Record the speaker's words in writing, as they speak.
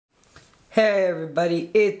Hey everybody,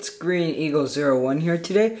 it's Green Eagle 01 here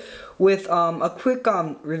today with a quick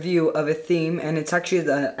review of a theme, and it's actually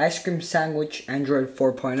the ice cream sandwich Android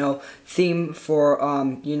 4.0 theme for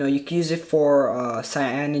you can use it for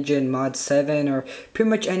Cyanogen Mod 7 or pretty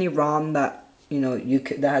much any ROM that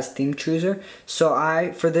that has theme chooser.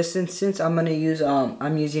 So for this instance I'm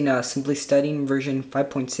using a Simply Studying version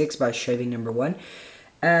 5.6 by Chevy #1.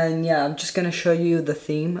 And yeah, I'm just gonna show you the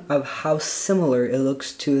theme of how similar it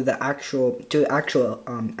looks to the actual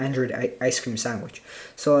Android ice cream sandwich.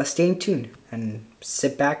 So stay tuned and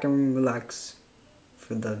sit back and relax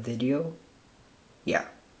for the video. Yeah.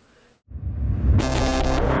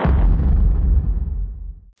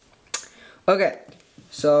 Okay,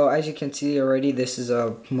 so as you can see already, this is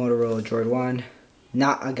a Motorola Droid 1,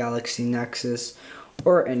 not a Galaxy Nexus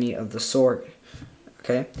or any of the sort.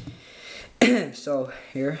 Okay. So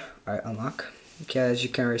here I unlock. Okay, as you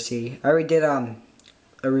can already see, I already did a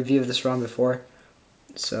review of this ROM before,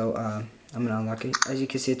 so I'm gonna unlock it. As you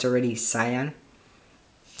can see, it's already cyan.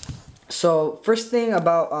 So first thing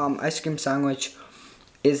about ice cream sandwich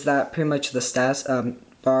is that pretty much the status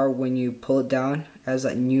bar, when you pull it down, has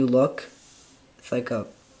that new look. It's like a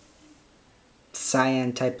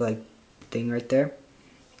cyan type like thing right there,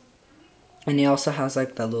 and it also has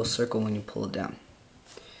like that little circle when you pull it down.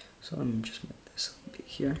 So let me just make this a bit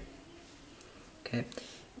here. Okay,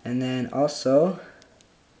 and then also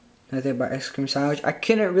another thing about ice cream sandwich, I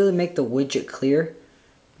couldn't really make the widget clear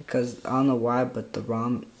because I don't know why, but the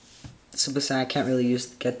ROM Simply saying I can't really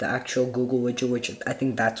get the actual Google widget, which I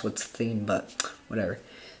think that's what's themed, but whatever.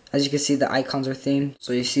 As you can see, the icons are themed.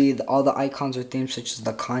 So you see all the icons are themed, such as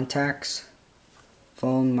the contacts,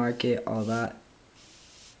 phone, market, all that.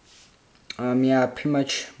 Yeah, pretty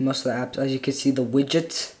much most of the apps. As you can see, the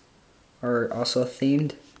widgets are also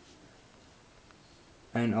themed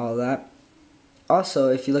and all that. Also,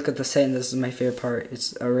 if you look at the setting, this is my favorite part.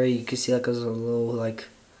 It's already, you can see like there's a little like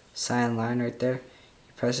cyan line right there.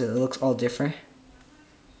 You press it, it looks all different.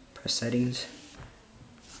 Press settings.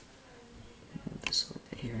 Move this a little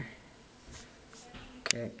bit here.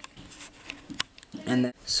 Okay. And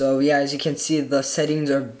then, so yeah, as you can see, the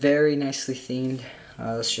settings are very nicely themed.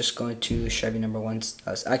 Let's just go into Chevy #1's.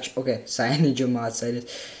 Okay, Cyanogen Mod settings.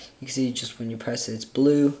 You can see just when you press it, it's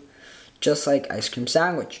blue, just like ice cream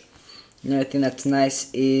sandwich. Another thing that's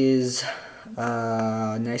nice is,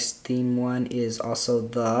 nice theme one is also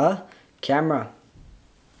the camera.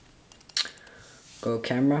 Go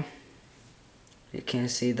camera. You can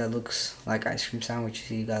see that looks like ice cream sandwich. You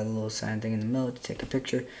see you got a little sign thing in the middle to take a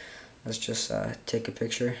picture. Let's just take a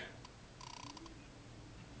picture.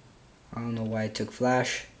 I don't know why it took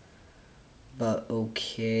flash, but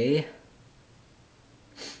okay.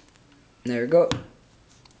 There we go.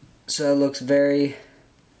 So it looks very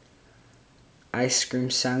ice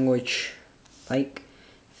cream sandwich like.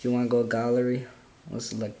 If you want to go gallery, let's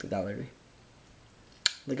select the gallery.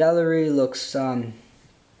 The gallery looks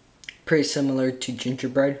pretty similar to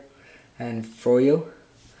gingerbread and froyo,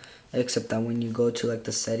 except that when you go to like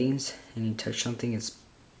the settings and you touch something, it's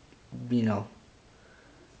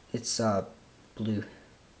it's blue.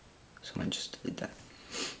 So I'm gonna just delete that.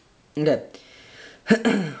 Okay.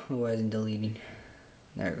 Otherwise I'm deleting.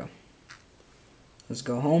 There we go. Let's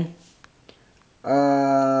go home.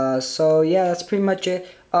 So yeah, that's pretty much it.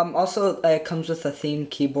 Also it comes with a themed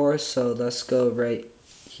keyboard, so let's go right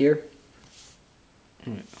here. I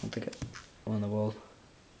don't think I won the world.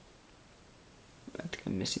 I think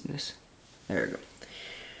I'm missing this. There we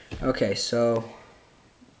go. Okay, so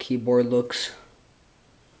keyboard looks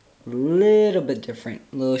a little bit different,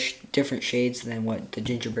 different shades than what the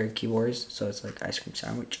gingerbread keyboard is. So it's like ice cream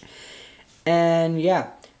sandwich. And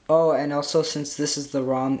yeah. Oh, and also since this is the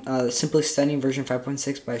ROM, Simply Studying version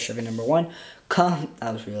 5.6 by Chevy #1,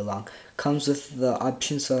 that was really long. Comes with the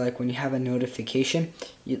option, so like when you have a notification,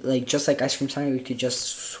 just like ice cream sandwich, you could just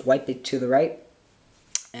swipe it to the right,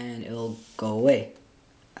 and it'll go away,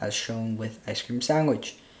 as shown with ice cream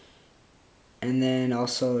sandwich. And then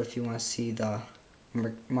also, if you want to see the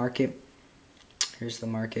market, here's the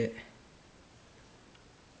market.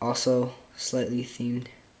 Also slightly themed.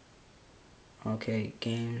 Okay,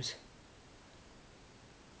 games.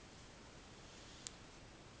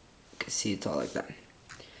 You can see it's all like that.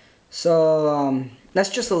 So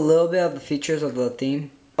that's just a little bit of the features of the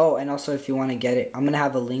theme. Oh, and also if you want to get it, I'm gonna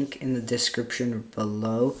have a link in the description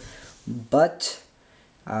below. But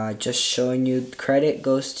just showing you, credit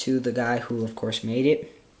goes to the guy who of course made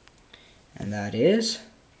it, and that is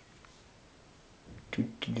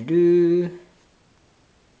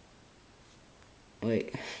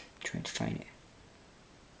wait, trying to find it.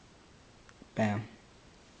 Bam.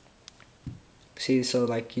 See, so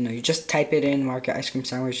like, you know, you just type it in, market ice cream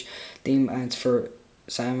sandwich theme, and it's for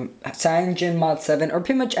Cyanogen Mod 7, or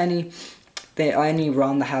pretty much any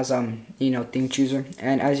ROM that has you know, theme chooser.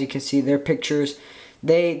 And as you can see, their pictures,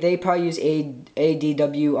 they probably use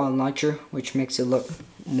ADW on launcher, which makes it look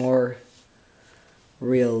more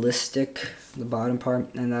realistic, the bottom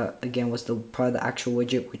part. And that again was the part of the actual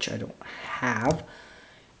widget, which I don't have.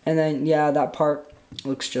 And then yeah, that part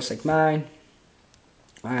looks just like mine.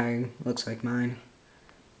 Looks like mine.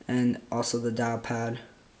 And also the dial pad.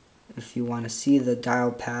 If you want to see the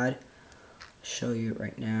dial pad, I'll show you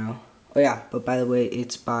right now. Oh yeah, but by the way,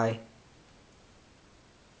 it's by,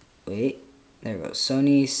 wait, there it goes,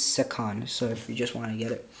 Sony Secon. So if you just want to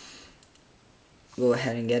get it, go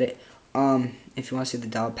ahead and get it. If you want to see the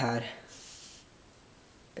dial pad,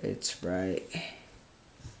 it's right, wait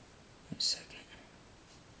a second.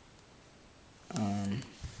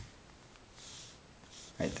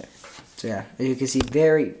 Right there. So yeah, as you can see,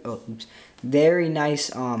 very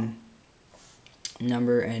nice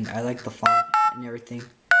number, and I like the font and everything.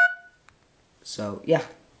 So yeah,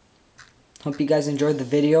 hope you guys enjoyed the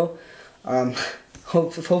video.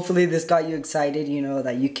 Hopefully this got you excited. You know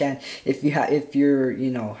that you can, if you're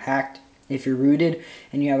you know, hacked, if you're rooted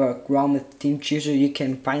and you have a ROM with theme chooser, you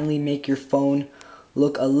can finally make your phone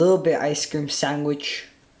look a little bit ice cream sandwich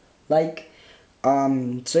like.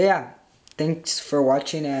 So yeah, thanks for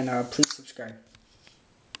watching, and please subscribe.